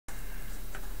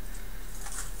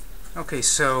Okay,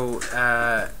 so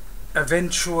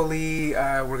eventually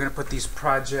we're going to put these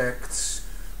projects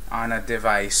on a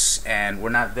device, and we're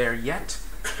not there yet,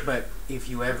 but if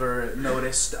you ever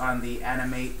noticed on the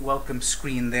Animate welcome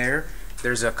screen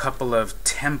there's a couple of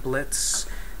templates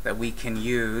that we can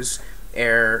use,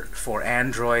 Air for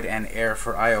Android and Air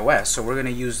for iOS. So we're going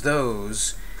to use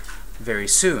those very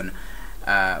soon.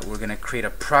 We're going to create a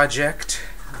project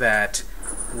that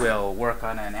will work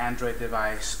on an Android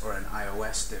device or an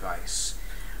iOS device.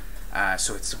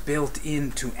 So it's built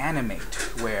into Animate,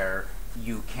 where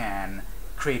you can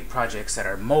create projects that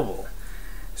are mobile.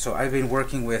 So I've been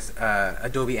working with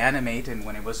Adobe Animate, and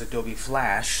when it was Adobe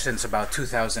Flash, since about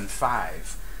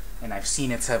 2005, and I've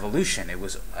seen its evolution. It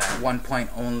was at one point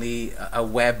only a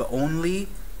web-only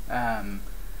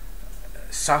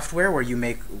software where you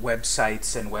make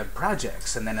websites and web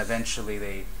projects, and then eventually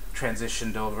they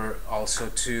transitioned over also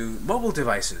to mobile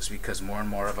devices, because more and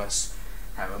more of us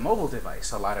have a mobile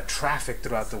device. A lot of traffic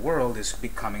throughout the world is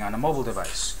becoming on a mobile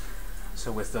device.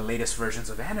 So with the latest versions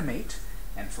of Animate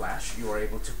and Flash, you are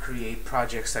able to create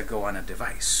projects that go on a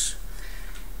device.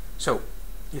 So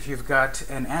if you've got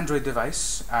an Android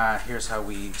device, here's how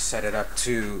we set it up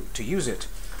to use it.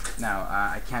 Now,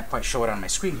 I can't quite show it on my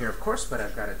screen here, of course, but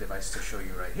I've got a device to show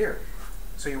you right here.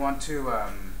 So you want to,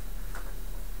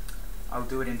 I'll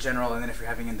do it in general, and then if you're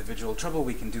having individual trouble,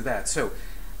 we can do that. So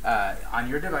on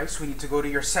your device, we need to go to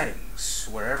your settings,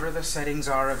 wherever the settings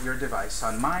are of your device.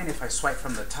 On mine, if I swipe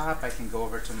from the top, I can go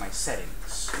over to my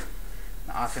settings.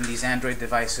 Now, often these Android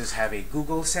devices have a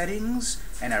Google settings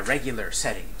and a regular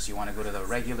settings. You want to go to the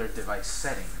regular device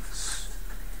settings.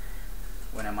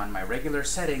 When I'm on my regular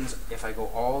settings, if I go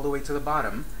all the way to the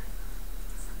bottom,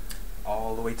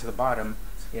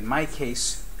 in my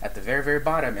case, at the very, very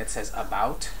bottom, it says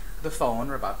About the phone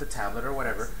or about the tablet or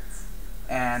whatever,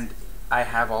 and I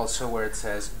have also where it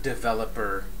says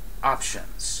Developer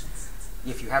Options.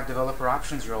 If you have Developer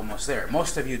Options, you're almost there.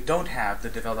 Most of you don't have the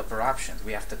Developer Options.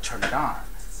 We have to turn it on.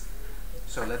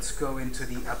 So let's go into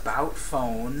the About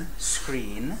Phone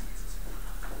screen.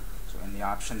 So in the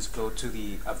options, go to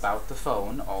the About the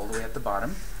Phone all the way at the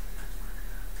bottom.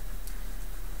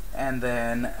 And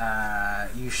then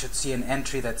you should see an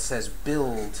entry that says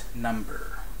Build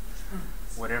Number.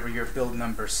 Whatever your build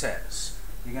number says.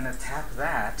 You're going to tap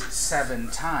that 7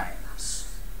 times.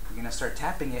 You're going to start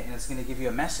tapping it, and it's going to give you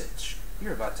a message.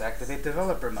 You're about to activate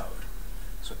developer mode.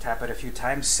 So tap it a few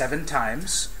times, 7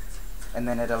 times, and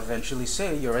then it'll eventually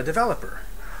say you're a developer.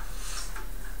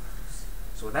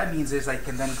 So what that means is I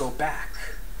can then go back.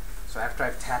 So after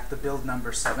I've tapped the build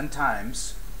number 7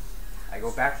 times, I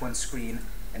go back one screen,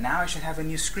 and now I should have a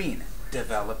new screen,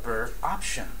 Developer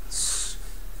Options.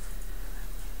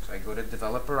 So I go to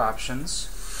Developer Options,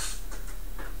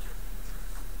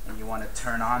 and you want to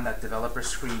turn on that developer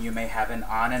screen. You may have an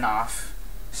on and off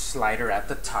slider at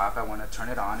the top. I want to turn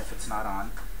it on if it's not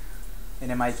on.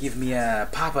 And it might give me a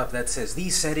pop-up that says,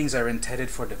 these settings are intended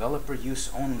for developer use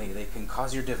only. They can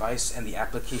cause your device and the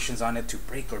applications on it to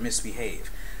break or misbehave.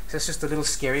 So it's just a little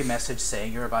scary message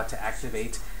saying you're about to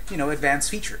activate, advanced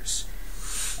features.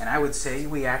 And I would say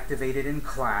we activate it in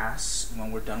class.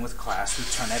 When we're done with class, we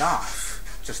turn it off,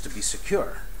 just to be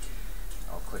secure.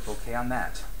 I'll click OK on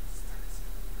that.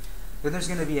 Then there's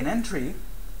going to be an entry,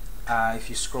 if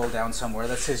you scroll down somewhere,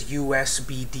 that says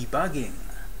USB debugging.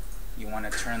 You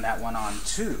want to turn that one on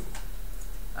too.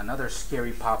 Another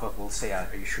scary pop-up will say, are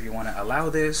you sure you want to allow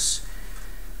this?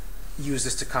 Use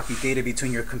this to copy data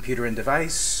between your computer and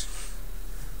device.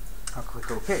 I'll click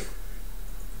OK.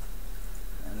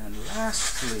 And then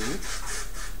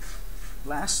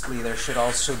lastly, there should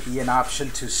also be an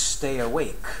option to stay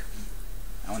awake.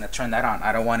 I want to turn that on.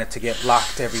 I don't want it to get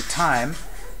locked every time.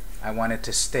 I want it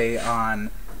to stay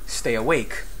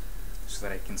awake, so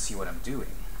that I can see what I'm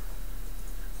doing.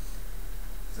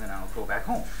 Then I'll go back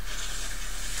home.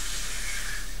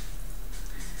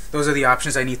 Those are the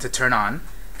options I need to turn on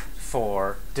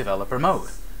for developer mode.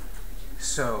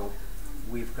 So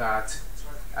we've got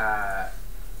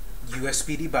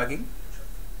USB debugging,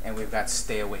 and we've got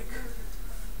stay awake.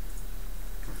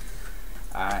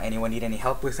 Anyone need any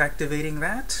help with activating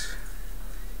that?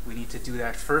 We need to do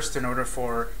that first in order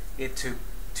for it to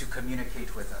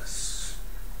communicate with us.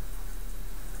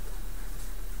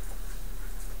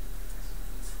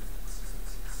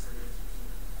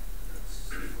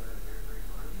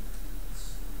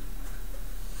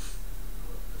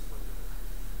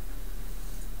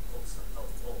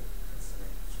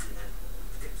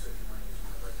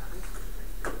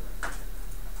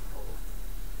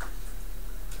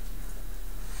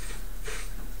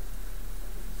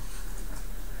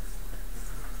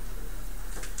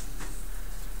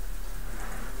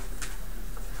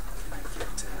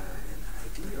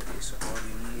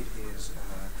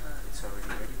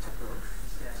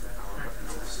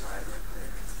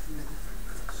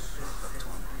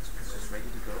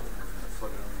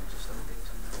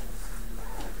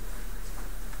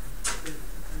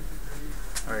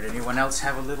 All right, anyone else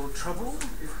have a little trouble?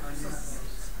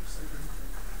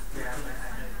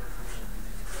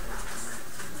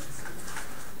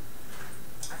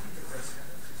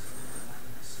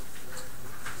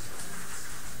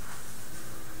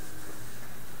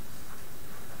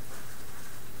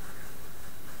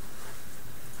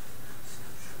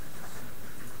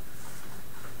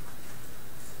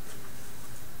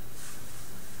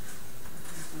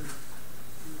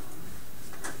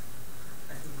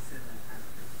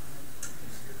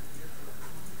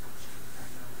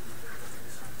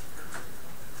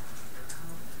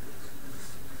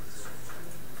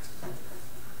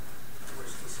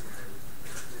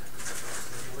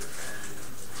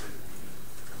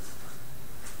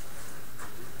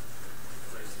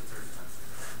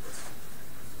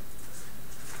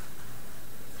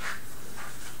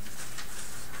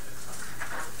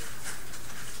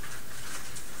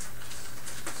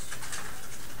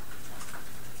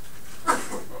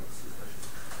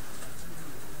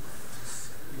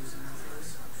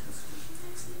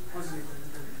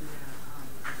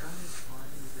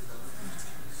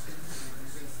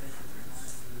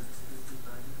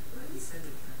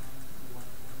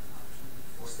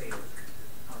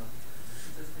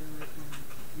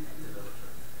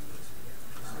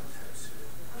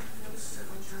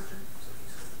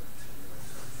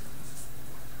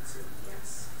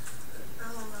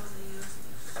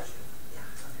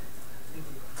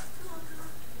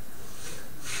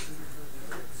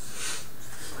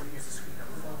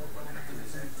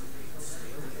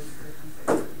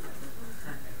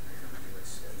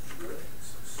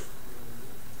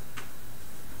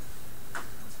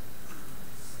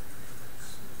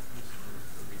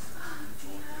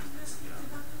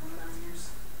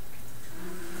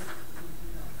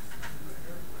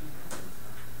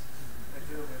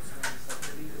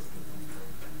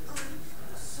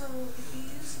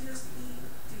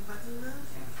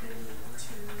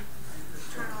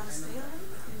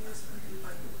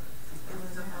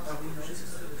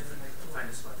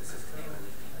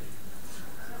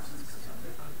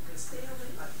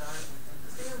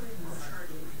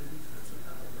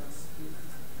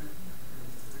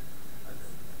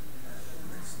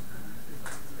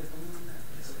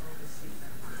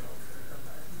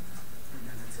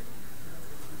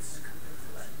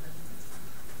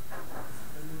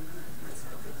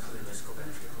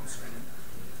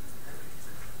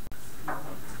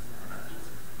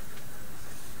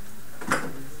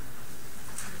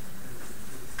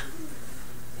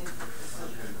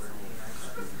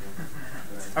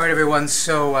 All right, everyone,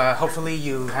 so hopefully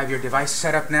you have your device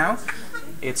set up now.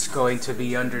 It's going to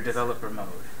be under developer mode.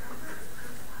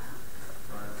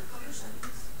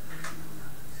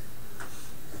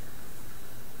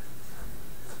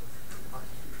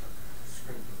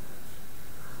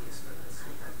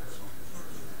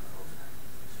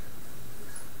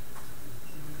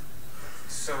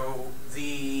 So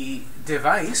the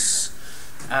device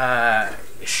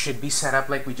should be set up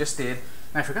like we just did.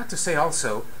 And I forgot to say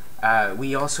also,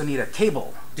 we also need a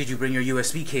cable. Did you bring your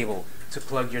USB cable to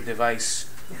plug your device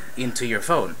into your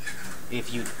phone?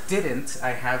 If you didn't,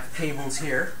 I have cables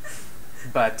here,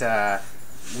 but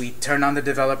we turn on the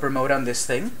developer mode on this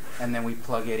thing, and then we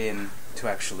plug it in to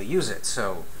actually use it.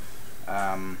 So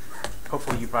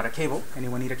hopefully you brought a cable.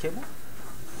 Anyone need a cable?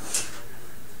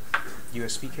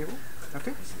 USB cable?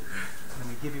 Okay. Let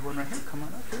me give you one right here. Come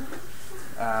on up here.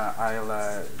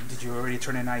 Did you already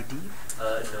turn in ID?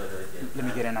 No, didn't. Let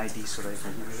me get an ID so that I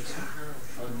can give you this one.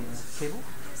 Cable?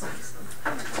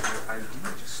 ID,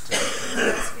 just,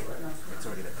 it's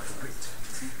already there. Great.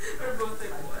 We're both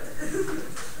like, what?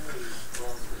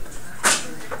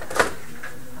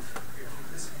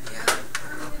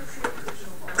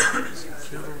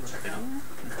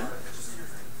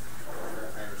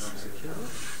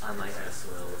 I might as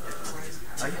well.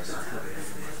 Oh, yes.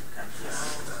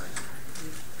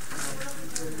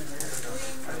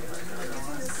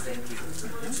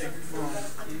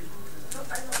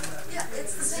 Yeah,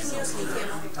 it's the same USB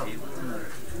cable.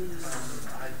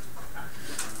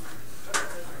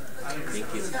 Thank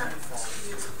you.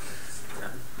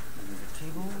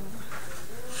 Cable.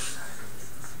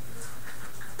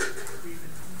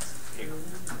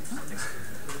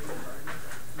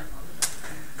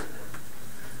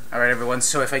 All right, everyone.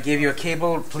 So if I gave you a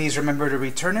cable, please remember to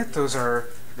return it. Those are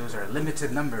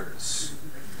limited numbers.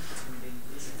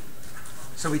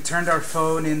 So we turned our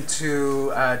phone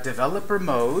into developer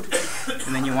mode,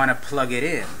 and then you want to plug it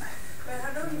in. But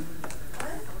how do we,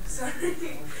 what? Sorry.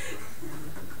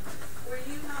 Were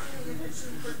you not paying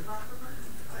attention for developer mode?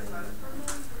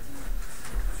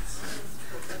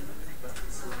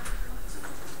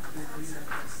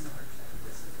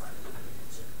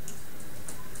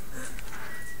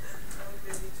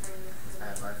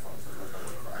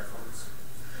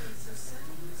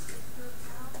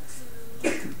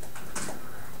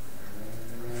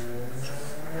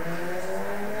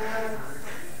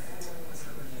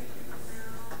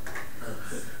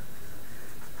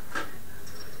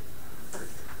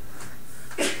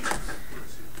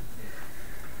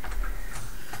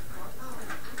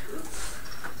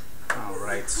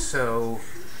 Alright, so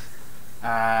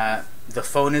the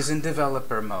phone is in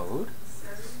developer mode.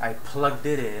 I plugged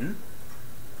it in.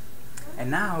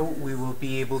 And now we will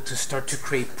be able to start to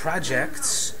create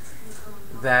projects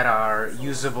that are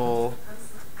usable.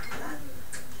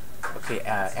 Okay,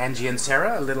 Angie and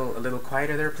Sarah, a little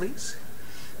quieter there, please.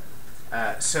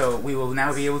 So we will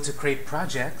now be able to create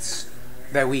projects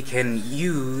that we can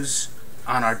use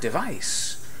on our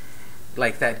device,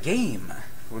 like that game.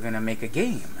 We're going to make a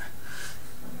game.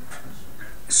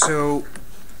 So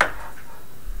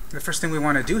the first thing we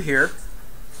want to do here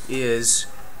is,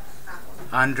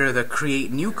 under the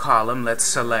Create New column, let's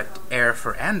select Air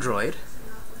for Android.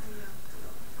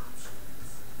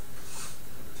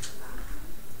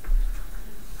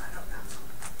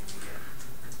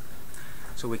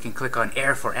 So we can click on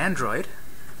Air for Android.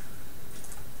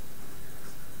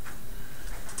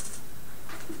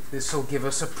 This will give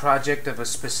us a project of a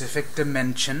specific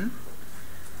dimension.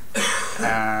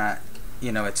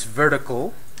 You know, it's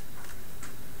vertical,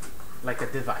 like a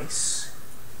device.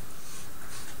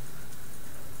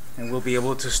 And we'll be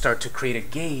able to start to create a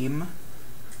game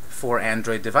for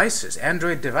Android devices.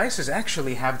 Android devices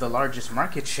actually have the largest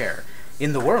market share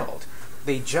in the world.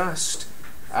 They just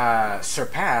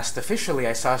surpassed, officially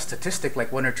I saw a statistic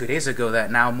like 1 or 2 days ago, that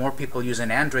now more people use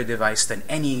an Android device than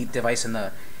any device in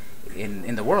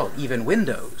the world, even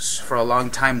Windows. For a long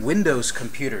time, Windows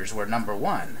computers were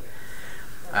 #1.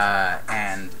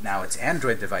 And now it's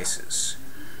Android devices.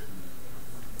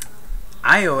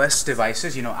 iOS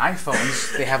devices, you know,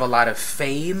 iPhones, they have a lot of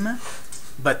fame,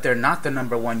 but they're not the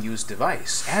 #1 used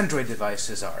device. Android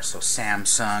devices are, so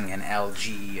Samsung and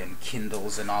LG and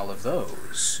Kindles and all of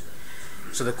those.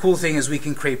 So the cool thing is we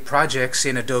can create projects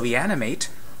in Adobe Animate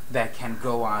that can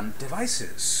go on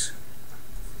devices.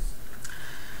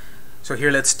 So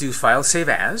here let's do File Save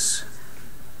As.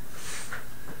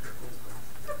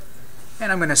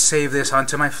 And I'm going to save this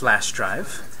onto my flash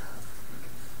drive.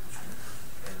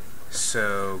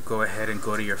 So go ahead and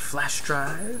go to your flash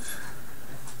drive.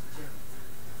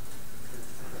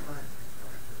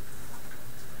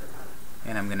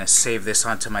 And I'm going to save this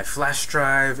onto my flash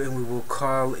drive, and we will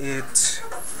call it,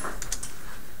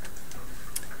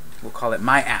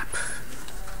 My App.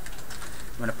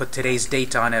 I'm going to put today's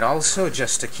date on it also,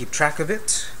 just to keep track of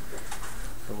it.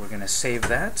 But we're going to save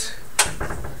that.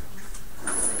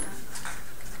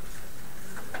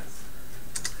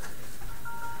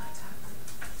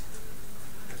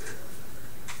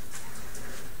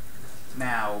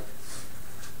 Now,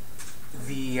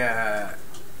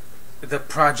 the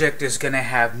project is going to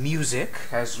have music,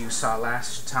 as you saw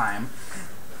last time.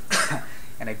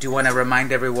 And I do want to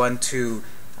remind everyone to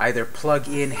either plug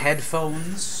in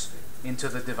headphones into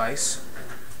the device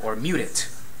or mute it,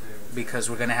 because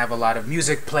we're going to have a lot of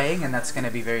music playing, and that's going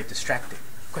to be very distracting.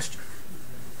 Question?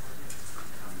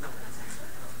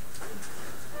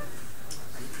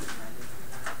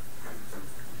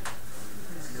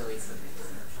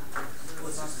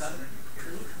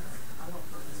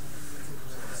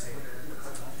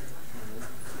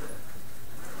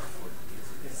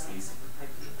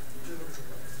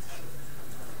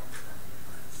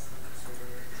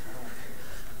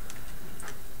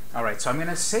 Alright, so I'm going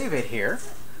to save it here,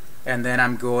 and then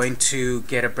I'm going to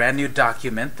get a brand new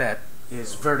document that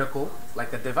is vertical,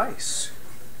 like a device.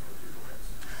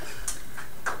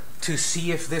 To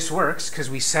see if this works, because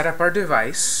we set up our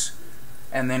device,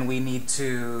 and then we need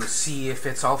to see if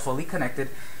it's all fully connected,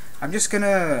 I'm just going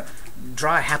to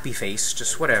draw a happy face,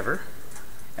 just whatever,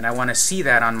 and I want to see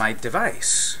that on my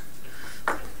device.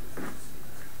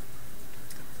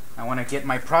 I want to get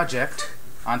my project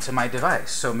onto my device.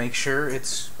 So make sure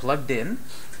it's plugged in.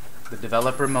 The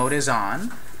developer mode is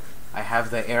on. I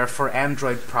have the Air for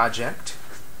Android project.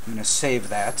 I'm going to save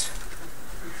that.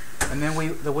 And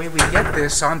then the way we get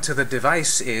this onto the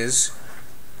device is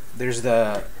there's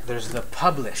the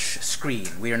publish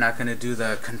screen. We are not going to do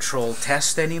the control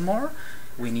test anymore.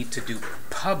 We need to do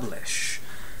publish.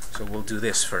 So we'll do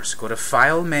this first. Go to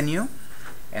File menu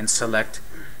and select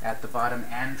at the bottom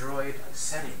Android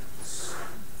settings.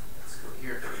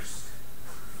 Here first.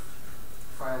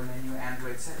 File menu,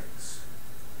 Android settings.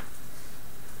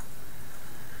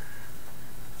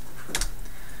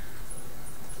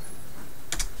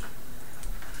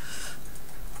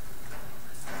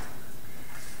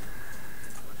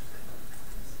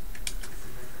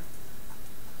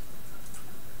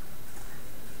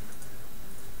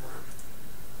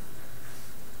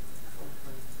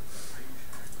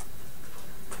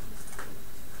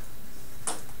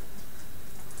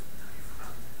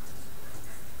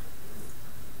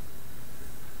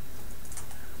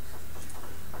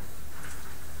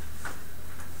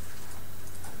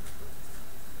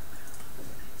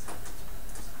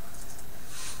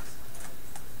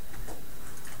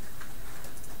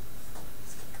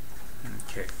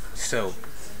 So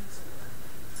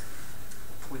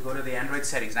we go to the Android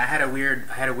settings. And I had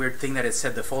a weird thing that it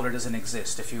said the folder doesn't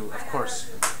exist. If you, of course,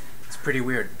 it's pretty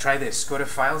weird. Try this. Go to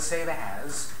File, Save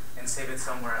As, and save it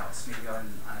somewhere else. Maybe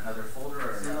on another folder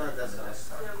or another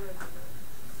desktop.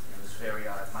 It was very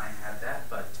odd. Mine had that,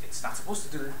 but it's not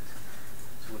supposed to do that.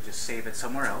 So we'll just save it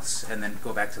somewhere else and then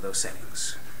go back to those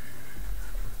settings.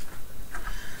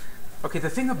 Okay, the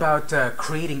thing about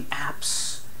creating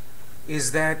apps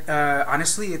is that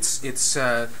honestly it's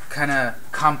kind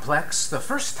of complex the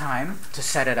first time to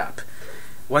set it up.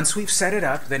 Once we've set it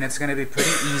up, then it's going to be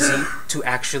pretty easy to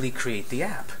actually create the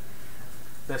app.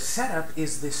 The setup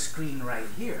is this screen right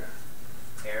here,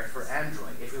 Air for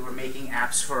Android. If we were making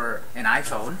apps for an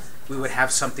iPhone, we would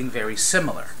have something very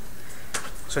similar.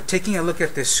 So taking a look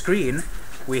at this screen,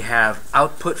 we have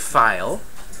output file.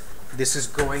 This is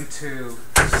going to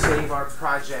save our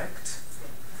project.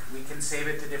 We can save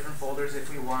it to different folders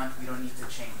if we want. We don't need to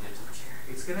change it.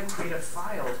 It's going to create a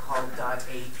file called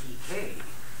 .apk.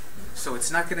 So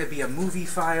it's not going to be a movie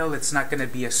file. It's not going to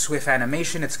be a Swift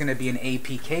animation. It's going to be an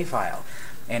APK file,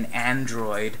 an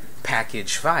Android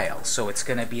package file. So it's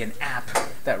going to be an app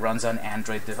that runs on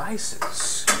Android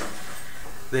devices.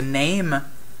 The name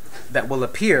that will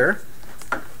appear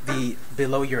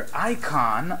below your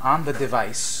icon on the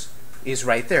device is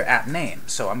right there, app name.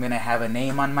 So I'm going to have a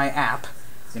name on my app.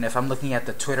 And if I'm looking at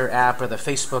the Twitter app or the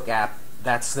Facebook app,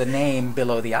 that's the name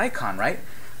below the icon, right?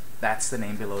 That's the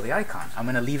name below the icon. I'm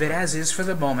going to leave it as is for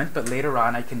the moment, but later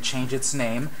on I can change its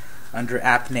name under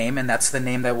app name, and that's the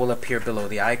name that will appear below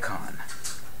the icon.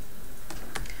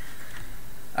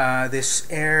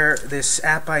 This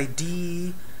app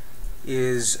ID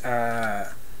is,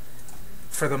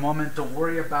 for the moment, don't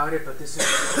worry about it, but this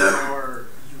is your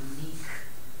unique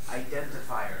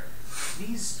identifier.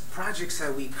 These projects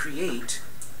that we create,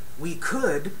 we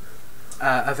could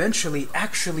eventually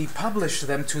actually publish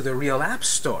them to the real app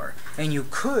store, and you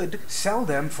could sell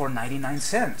them for 99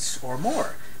 cents or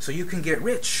more. So you can get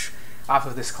rich off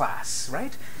of this class,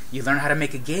 right? You learn how to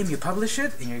make a game, you publish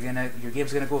it, and your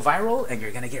game's gonna go viral, and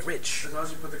you're gonna get rich. As long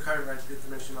as you put the copyright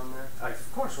information on there.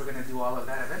 Of course, we're gonna do all of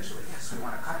that eventually. Yes, we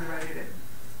want to copyright it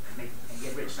and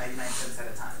get rich 99 cents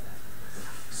at a time.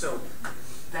 So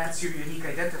that's your unique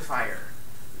identifier.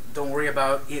 Don't worry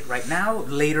about it right now.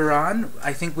 Later on,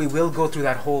 I think we will go through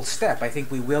that whole step. I think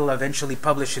we will eventually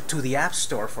publish it to the App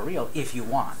Store for real, if you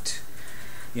want.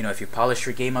 You know, if you polish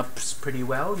your game up pretty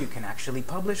well, you can actually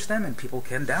publish them and people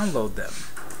can download them.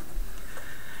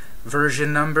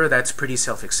 Version number, that's pretty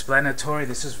self-explanatory.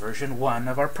 This is version 1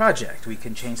 of our project. We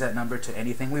can change that number to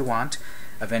anything we want.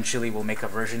 Eventually, we'll make a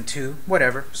version 2,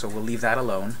 whatever, so we'll leave that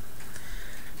alone.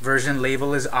 Version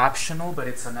label is optional, but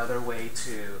it's another way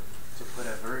to put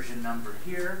a version number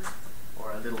here,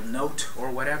 or a little note, or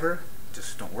whatever.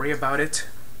 Just don't worry about it.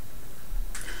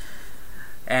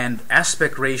 And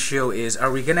aspect ratio is,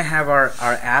 are we going to have our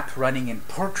app running in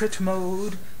portrait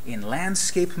mode, in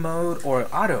landscape mode, or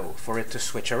auto for it to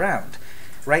switch around?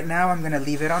 Right now I'm going to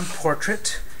leave it on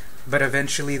portrait, but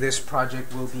eventually this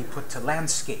project will be put to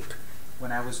landscape.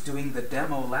 When I was doing the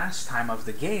demo last time of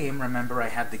the game, remember I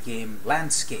had the game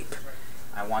landscape.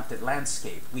 I wanted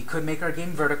landscape. We could make our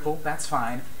game vertical, that's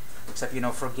fine. Except, you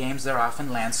know, for games they're often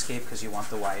landscape because you want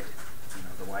the wide, you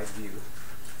know, the wide view.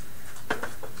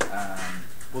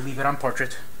 We'll leave it on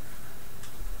portrait.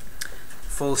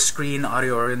 Full screen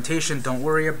audio orientation, don't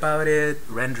worry about it.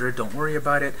 Render, don't worry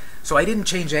about it. So I didn't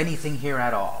change anything here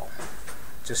at all.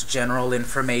 Just general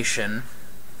information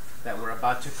that we're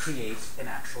about to create an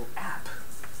actual app.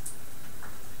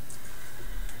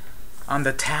 On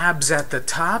the tabs at the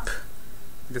top,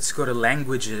 let's go to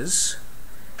languages.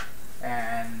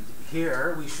 And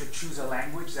here we should choose a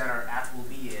language that our app will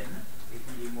be in. It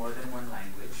can be more than one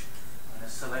language. I'm going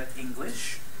to select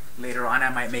English. Later on I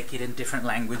might make it in different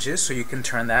languages, so you can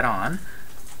turn that on.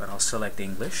 But I'll select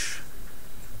English.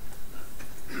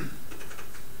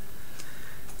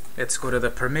 Let's go to the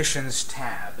Permissions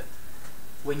tab.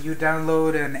 When you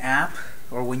download an app,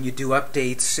 or when you do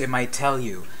updates, it might tell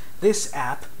you, this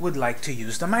app would like to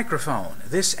use the microphone.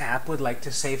 This app would like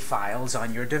to save files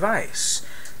on your device.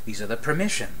 These are the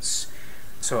permissions.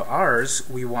 So ours,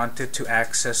 we wanted to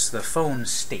access the phone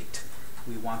state.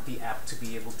 We want the app to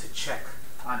be able to check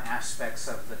on aspects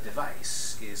of the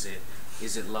device. Is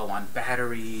it low on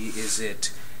battery? Is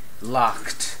it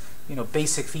locked? You know,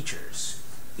 basic features.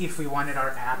 If we wanted our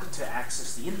app to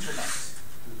access the internet,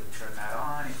 we would turn that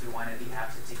on. If we wanted the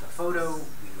app to take a photo,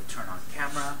 we would turn on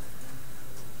camera.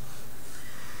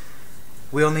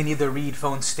 We only need the read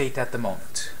phone state at the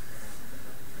moment.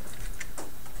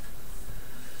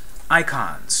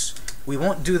 Icons. We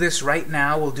won't do this right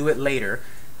now, we'll do it later.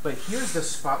 But here's the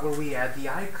spot where we add the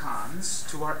icons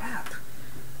to our app.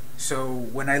 So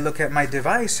when I look at my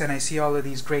device and I see all of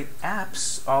these great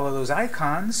apps, all of those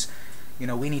icons, you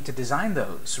know, we need to design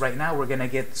those. Right now we're going to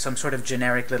get some sort of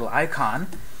generic little icon,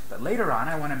 but later on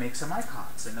I want to make some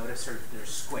icons. And notice there's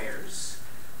squares,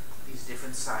 these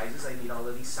different sizes. I need all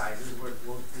of these sizes.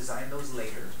 We'll design those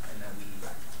later, and then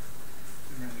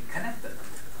we connect them.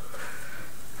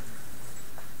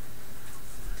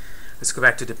 Let's go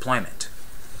back to deployment.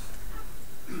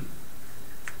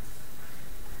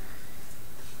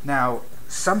 Now,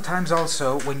 sometimes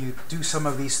also when you do some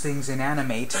of these things in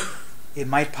Animate, it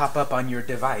might pop up on your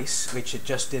device, which it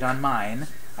just did on mine.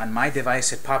 On my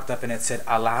device, it popped up and it said,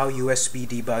 allow USB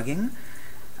debugging.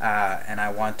 And I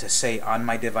want to say on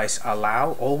my device,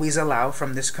 allow, always allow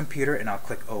from this computer, and I'll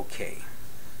click OK.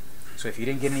 So if you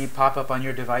didn't get any pop-up on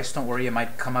your device, don't worry, it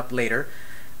might come up later.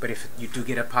 But if you do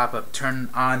get a pop-up, turn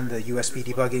on the USB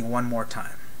debugging one more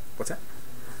time. What's that?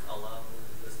 Allow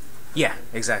USB. Yeah,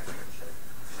 exactly.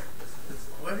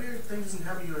 What if your thing doesn't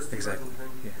have a USB Exactly,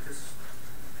 button thing? yeah. Just,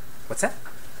 What's that?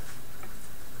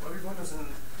 what if your phone doesn't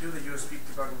do the USB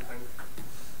debugging thing?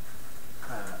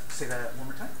 Say that one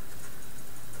more time.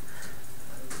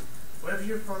 What if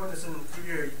your phone doesn't give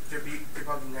you a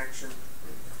debugging action?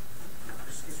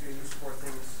 Just gives you use four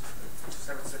things. Just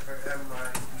have it separate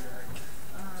MI.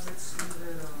 Let's leave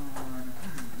it on.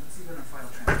 Let's leave it on file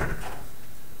transfer. That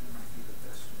might be the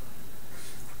best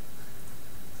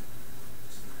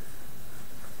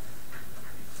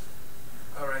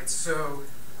one. All right, so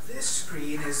this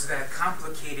screen is that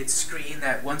complicated screen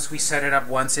that once we set it up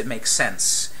once, it makes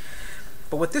sense.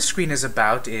 But what this screen is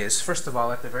about is, first of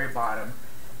all, at the very bottom,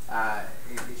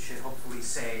 it should hopefully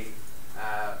say,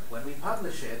 when we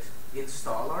publish it,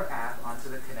 install our app onto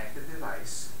the connected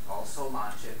device, also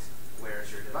launch it.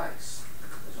 Where's your device?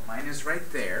 So mine is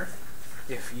right there.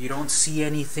 If you don't see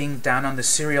anything down on the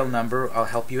serial number, I'll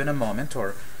help you in a moment,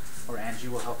 or Angie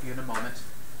will help you in a moment.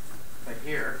 But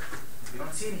here, if you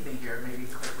don't see anything here, maybe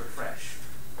click refresh.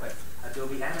 But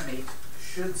Adobe Animate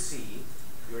should see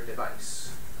your device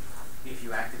if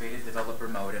you activated developer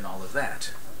mode and all of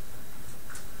that.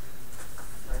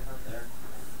 Right not there.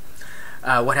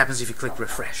 What happens if you click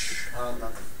refresh?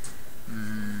 Nothing.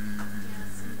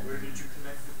 Where did you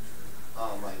connect it?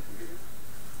 My computer.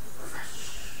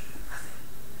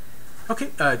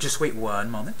 Okay, just wait one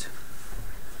moment.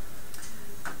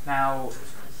 Now,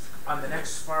 on the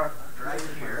next part right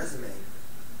here,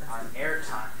 on air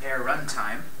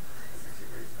runtime,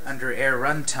 under air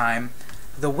runtime,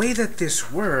 the way that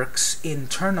this works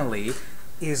internally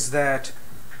is that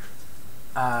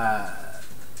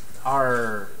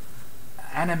our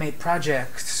Animate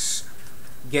projects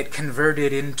get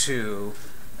converted into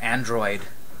Android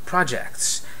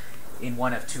projects in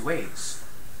one of two ways.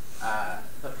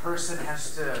 The person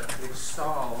has to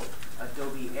install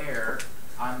Adobe Air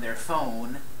on their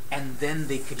phone, and then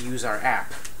they could use our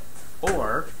app.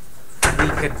 Or we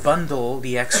could bundle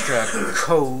the extra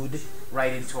code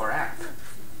right into our app.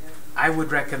 I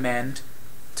would recommend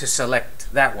to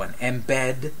select that one,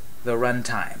 embed the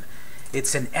runtime.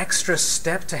 It's an extra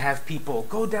step to have people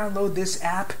go download this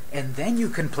app and then you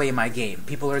can play my game.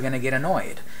 People are going to get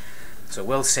annoyed. So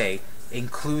we'll say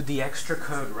include the extra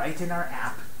code right in our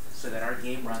app so that our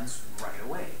game runs right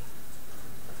away.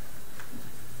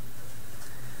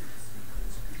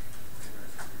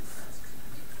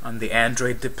 On the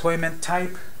Android deployment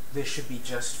type, this should be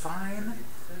just fine.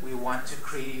 We want to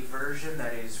create a version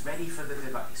that is ready for the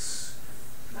device,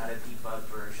 not a debug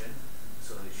version.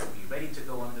 So it should be ready to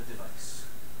go on the device.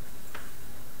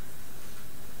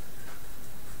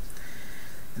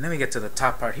 And then we get to the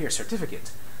top part here,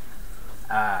 certificate.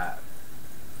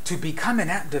 To become an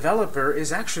app developer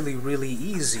is actually really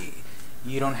easy.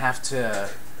 You don't have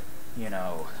to, you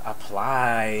know,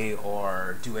 apply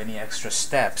or do any extra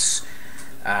steps.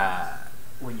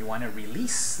 When you want to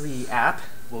release the app,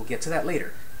 we'll get to that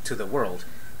later, to the world.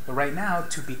 But right now,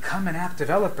 to become an app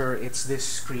developer, it's this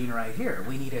screen right here.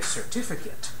 We need a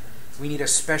certificate. We need a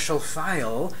special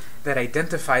file that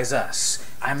identifies us.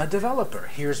 I'm a developer.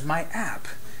 Here's my app.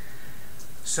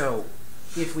 So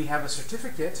if we have a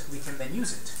certificate, we can then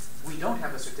use it. We don't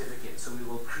have a certificate, so we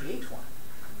will create one.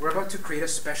 We're about to create a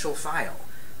special file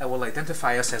that will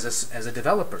identify us as a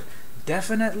developer.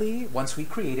 Definitely, once we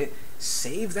create it,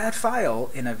 save that file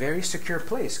in a very secure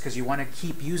place because you want to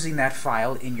keep using that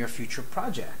file in your future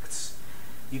projects.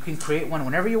 You can create one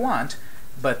whenever you want,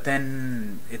 but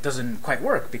then it doesn't quite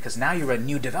work because now you're a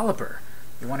new developer.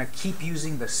 You want to keep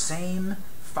using the same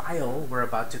file we're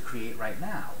about to create right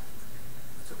now.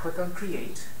 So click on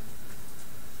Create.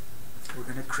 We're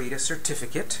going to create a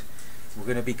certificate. We're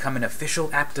going to become an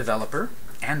official app developer.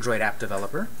 Android app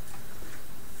developer.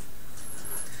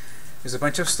 There's a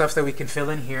bunch of stuff that we can fill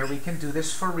in here. We can do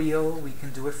this for real. We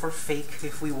can do it for fake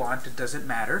if we want. It doesn't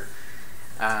matter.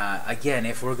 Again,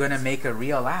 if we're going to make a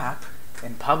real app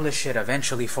and publish it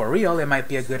eventually for real, it might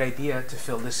be a good idea to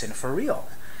fill this in for real.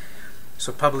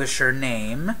 So publisher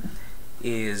name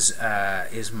is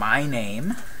my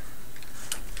name,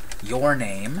 your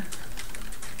name.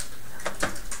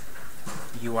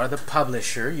 You are the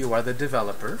publisher. You are the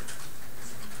developer.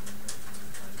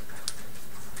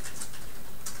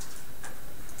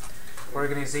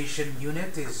 Organization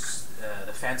unit is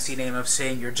the fancy name of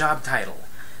saying your job title.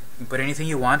 You can put anything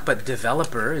you want, but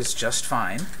developer is just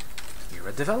fine. You're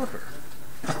a developer.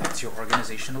 That's your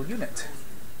organizational unit.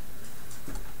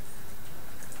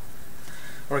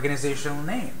 Organizational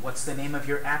name. What's the name of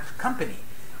your app company?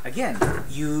 Again,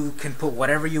 you can put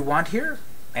whatever you want here,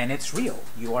 and it's real.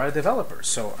 You are a developer.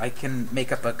 So I can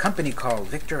make up a company called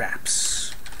Victor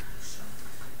Apps.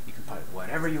 You can put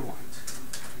whatever you want.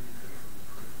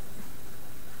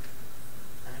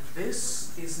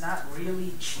 This is not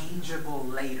really changeable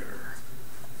later.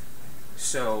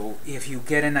 So if you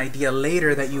get an idea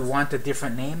later that you want a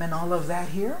different name and all of that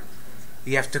here,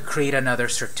 you have to create another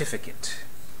certificate.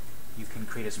 You can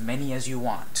create as many as you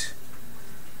want.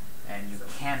 And you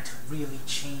can't really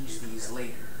change these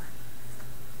later.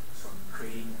 So I'm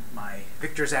creating my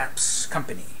Victor's Apps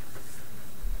company.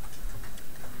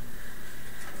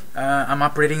 I'm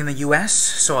operating in the US,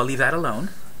 so I'll leave that alone.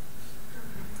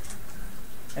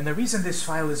 And the reason this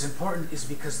file is important is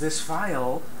because this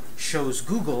file shows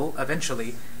Google,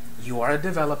 eventually, you are a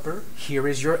developer, here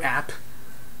is your app,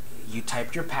 you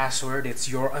typed your password, it's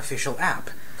your official app,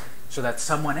 so that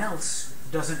someone else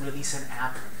doesn't release an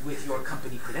app with your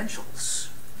company credentials.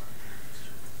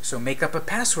 So make up a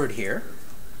password here.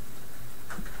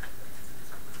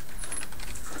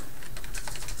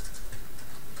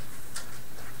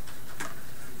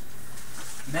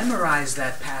 Memorize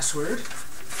that password.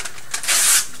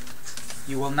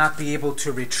 You will not be able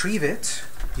to retrieve it.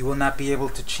 You will not be able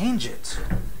to change it.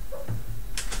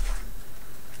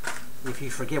 If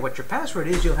you forget what your password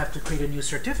is, you'll have to create a new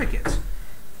certificate.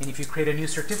 And if you create a new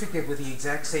certificate with the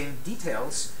exact same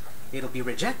details, it'll be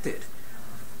rejected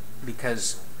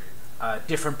because a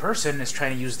different person is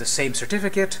trying to use the same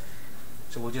certificate.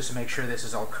 So we'll just make sure this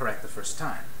is all correct the first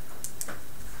time.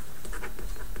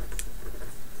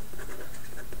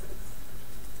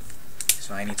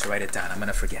 So I need to write it down. I'm going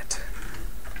to forget.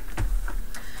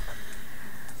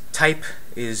 Type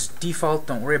is default,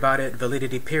 don't worry about it.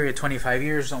 Validity period, 25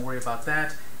 years, don't worry about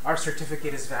that. Our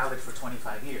certificate is valid for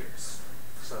 25 years.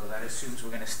 So that assumes we're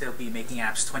going to still be making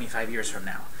apps 25 years from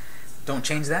now. Don't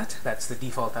change that. That's the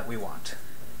default that we want.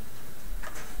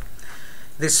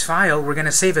 This file, we're going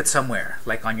to save it somewhere,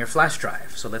 like on your flash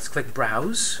drive. So let's click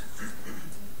Browse.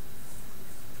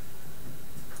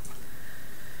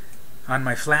 On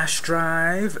my flash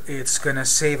drive, it's going to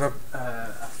save a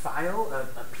file,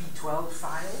 a P12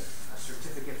 file, a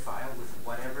certificate file with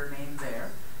whatever name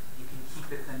there. You can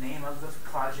keep it the name of the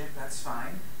project, that's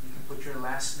fine. You can put your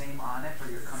last name on it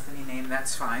or your company name,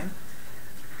 that's fine.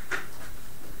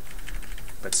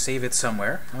 But save it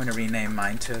somewhere. I'm going to rename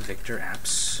mine to Victor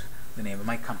Apps, the name of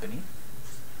my company.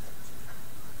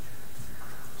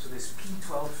 So this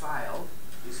P12 file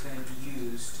is going to be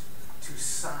used to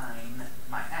sign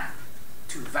my app,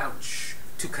 to vouch,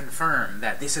 to confirm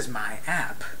that this is my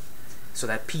app. So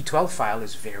that P12 file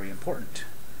is very important.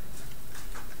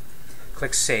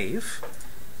 Click Save.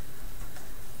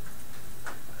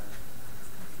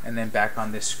 And then back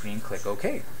on this screen, click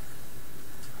OK.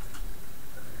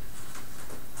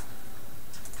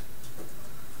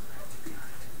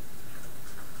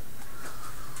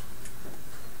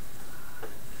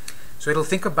 So it'll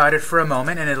think about it for a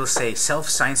moment and it'll say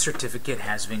self-signed certificate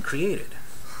has been created.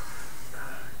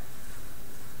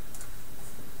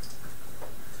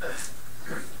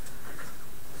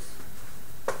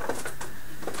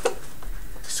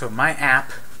 So my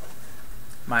app,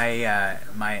 my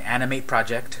Animate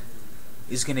project,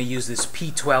 is going to use this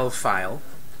P12 file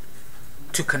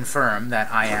to confirm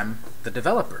that I am the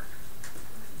developer.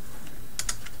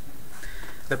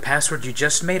 The password you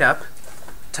just made up,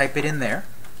 type it in there,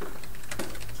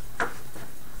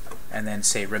 and then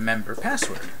say remember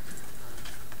password.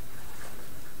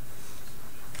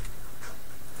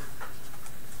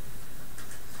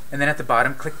 And then at the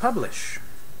bottom, click Publish.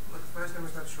 Look, last name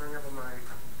is not showing up on my...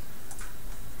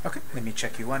 Okay, let me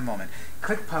check you one moment.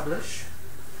 Click Publish,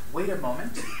 wait a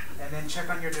moment, and then check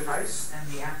on your device,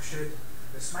 and the app should,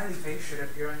 the smiley face should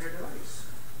appear on your device.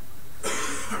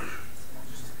 Just to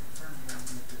confirm here on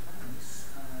your device,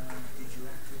 did you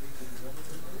activate the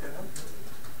developer mode?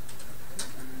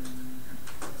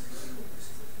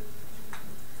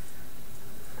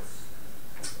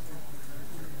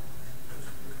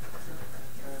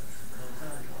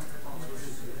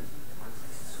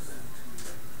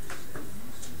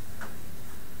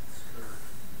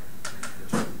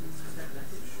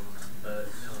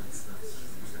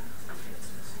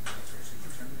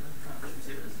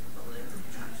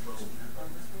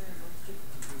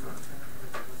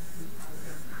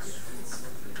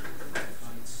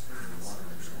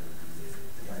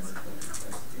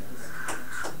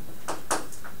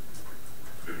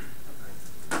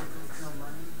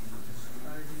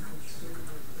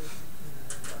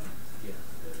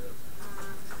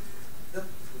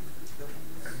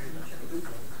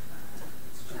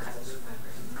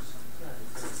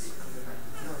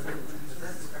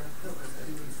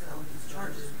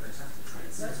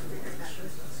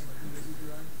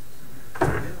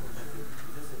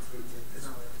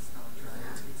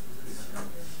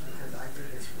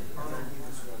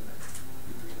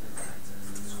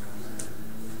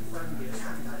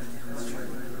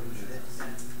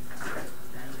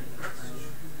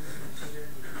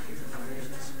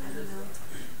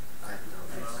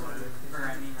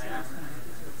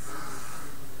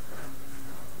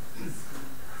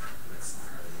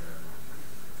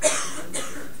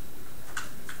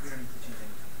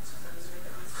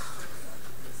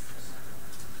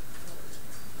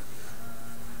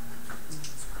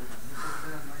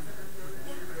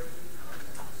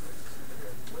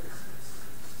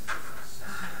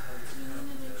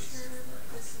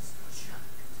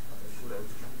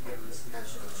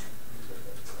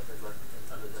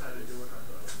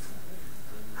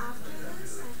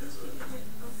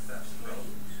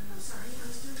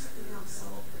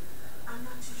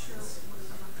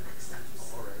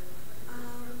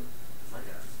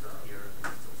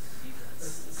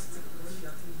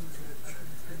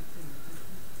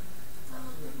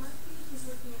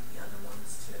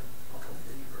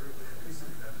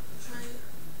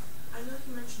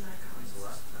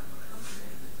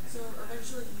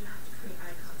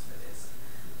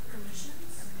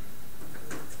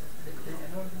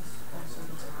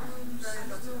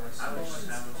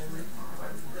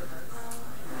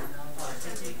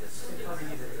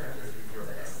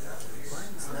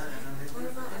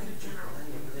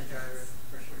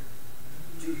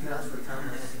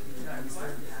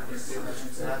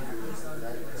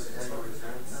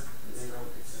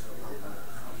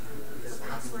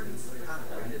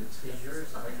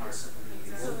 So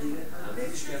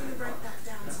make sure you write that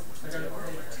down somewhere.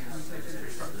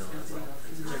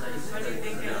 What do you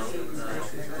think?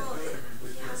 Well, it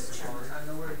has a check.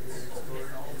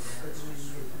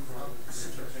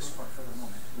 This part for the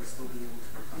moment, we'll still be able to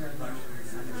work on it. Not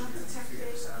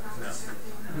detecting, not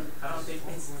detecting. I don't think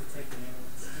it's taking it.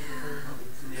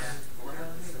 Yeah.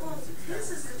 Well, his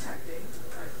is detecting.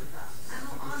 I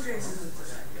know Andres isn't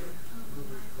detecting.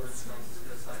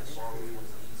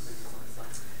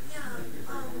 Yeah,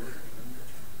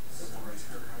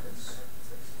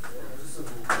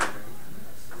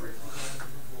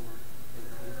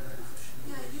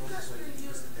 yeah, you guys are gonna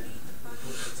use the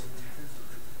debugging to detect.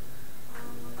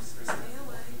 Stay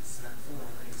away.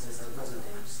 System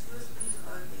updates, USB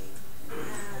debugging,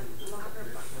 and louder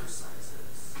buffer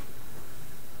sizes.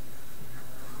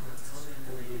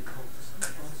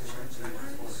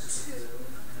 1, 2.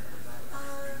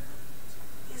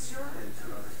 Is your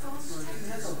phone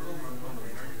detected?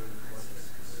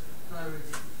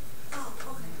 Oh,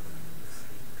 okay.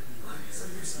 So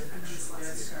you're skipping these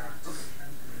lessons.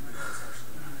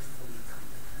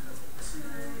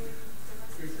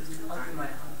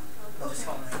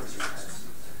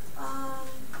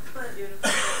 But yours,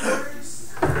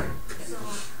 so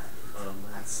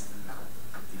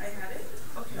I had it.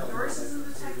 Okay. Yours isn't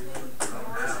detecting.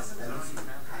 Yours isn't detecting.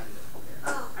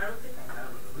 Oh, I don't think I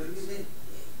have it.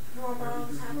 you want to borrow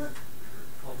the tablet?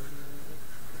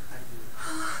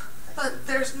 But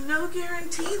there's no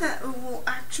guarantee that it will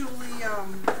actually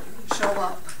show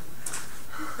up.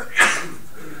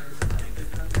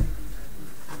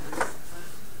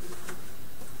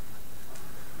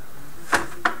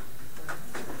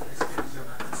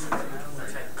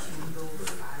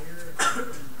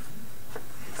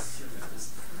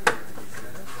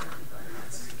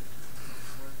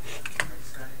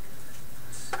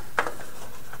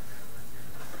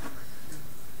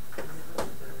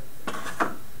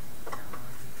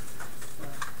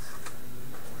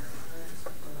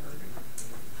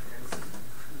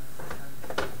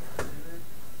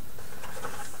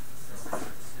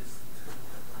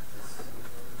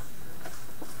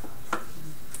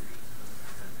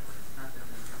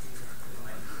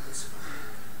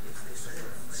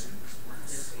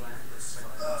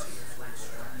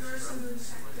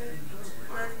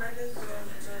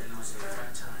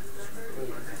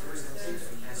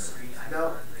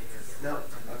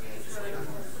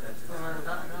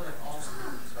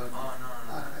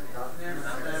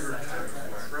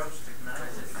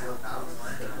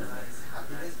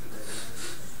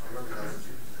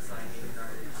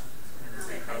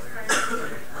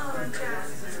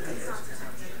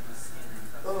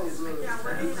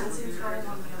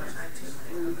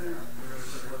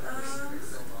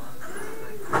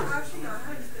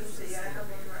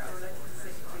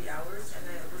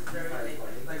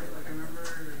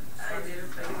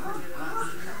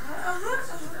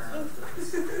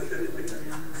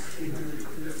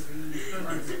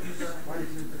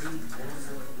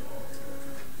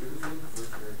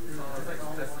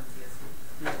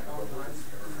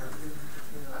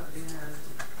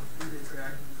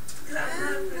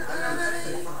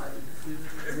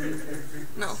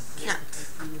 No, can't.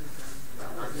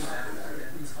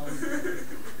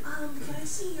 Can I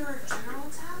see your general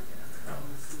tab? I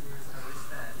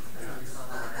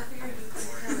figured you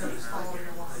could kind of follow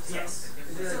along. Yes.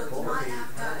 So it's my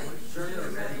app.ap.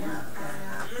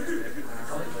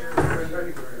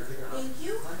 Thank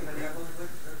you.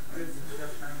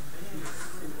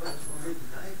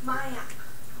 My app.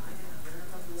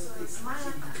 So it's my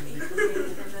app.ap and then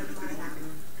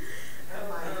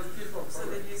my app. So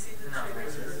did you see the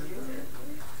triggers you reviewed it?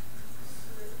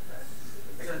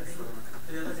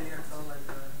 The other day I felt like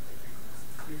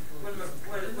when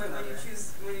you choose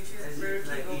Burger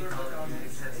King over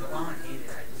McDonald's.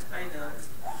 I know.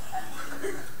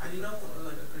 And you know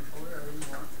like a controller I really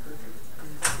want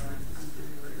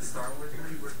the Star Wars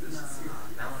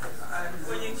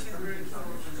when you choose Burger King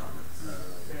over McDonald's.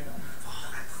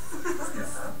 The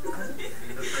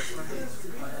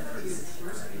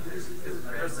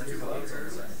first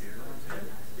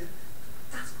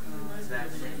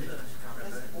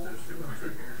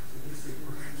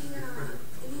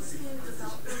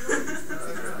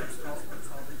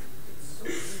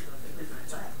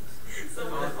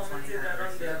someone commented that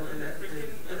on the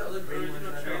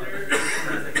original trailer.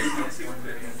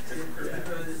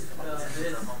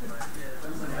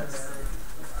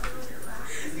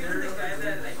 You know the guy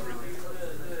that like reviewed the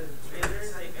trailer,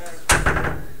 like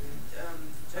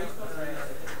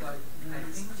I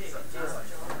think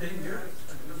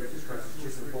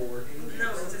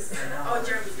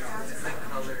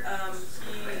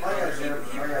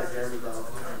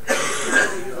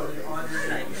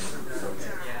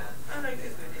I like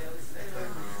his videos.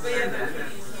 But yeah, no, he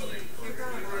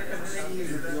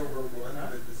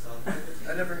I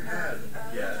never had.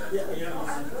 Yeah. I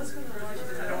was gonna watch it.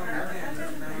 I don't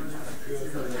understand.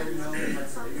 Usually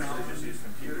just use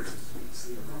computers.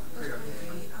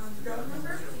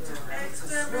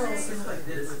 Things like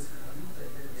this.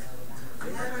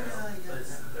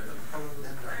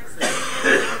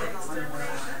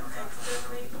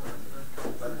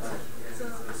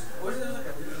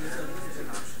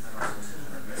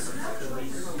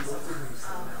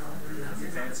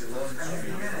 Fancy loan.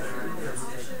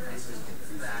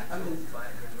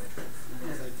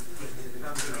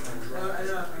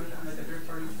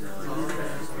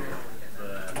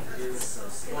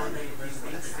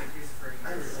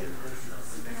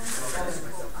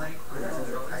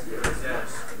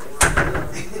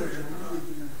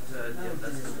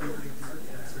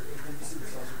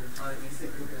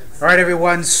 All right,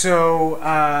 everyone. So,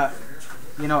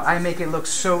 you know, I make it look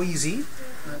so easy,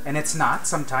 and it's not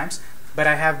sometimes. But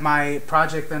I have my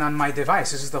project then on my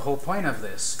device. This is the whole point of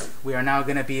this. We are now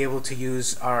going to be able to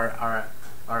use our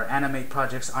Animate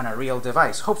projects on a real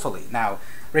device, hopefully. Now,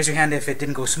 raise your hand if it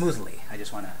didn't go smoothly. I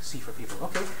just want to see for people.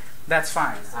 Okay, that's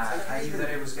fine. I knew that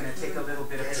it was going to take a little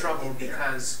bit of trouble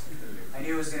because I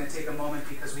knew it was going to take a moment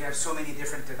because we have so many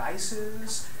different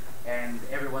devices and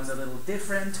everyone's a little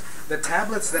different. The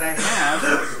tablets that I have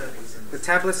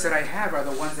are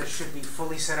the ones that should be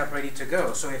fully set up, ready to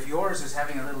go. So if yours is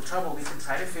having a little trouble, we can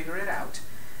try to figure it out.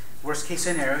 Worst case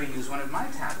scenario, use one of my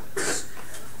tablets.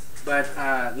 But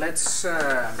let's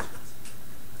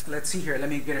see here. Let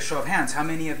me get a show of hands. How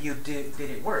many of you did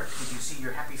it work? Did you see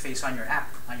your happy face on your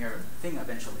app, on your thing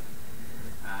eventually?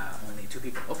 Only 2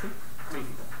 people. Okay, 3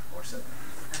 people or so.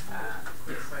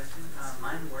 Quick question.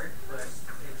 Mine worked, but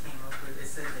it came up with, it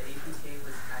said the APK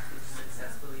was packaged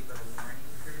successfully, but a warning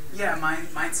occurred. Yeah,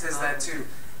 mine says that too.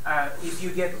 If you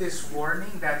get this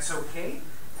warning, that's okay.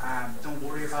 Don't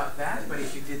worry about that. But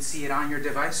if you did see it on your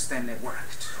device, then it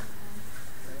worked.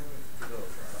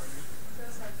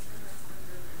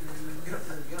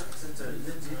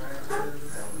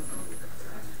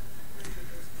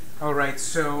 All right,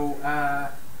 so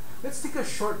let's take a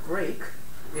short break.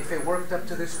 If it worked up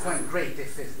to this point, great.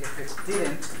 If it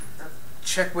didn't,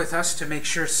 check with us to make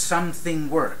sure something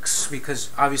works, because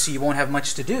obviously you won't have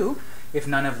much to do if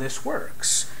none of this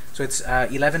works. So it's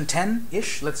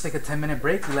 11:10-ish. Let's take a 10-minute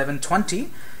break, 11:20,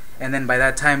 and then by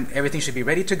that time everything should be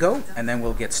ready to go, and then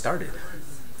we'll get started.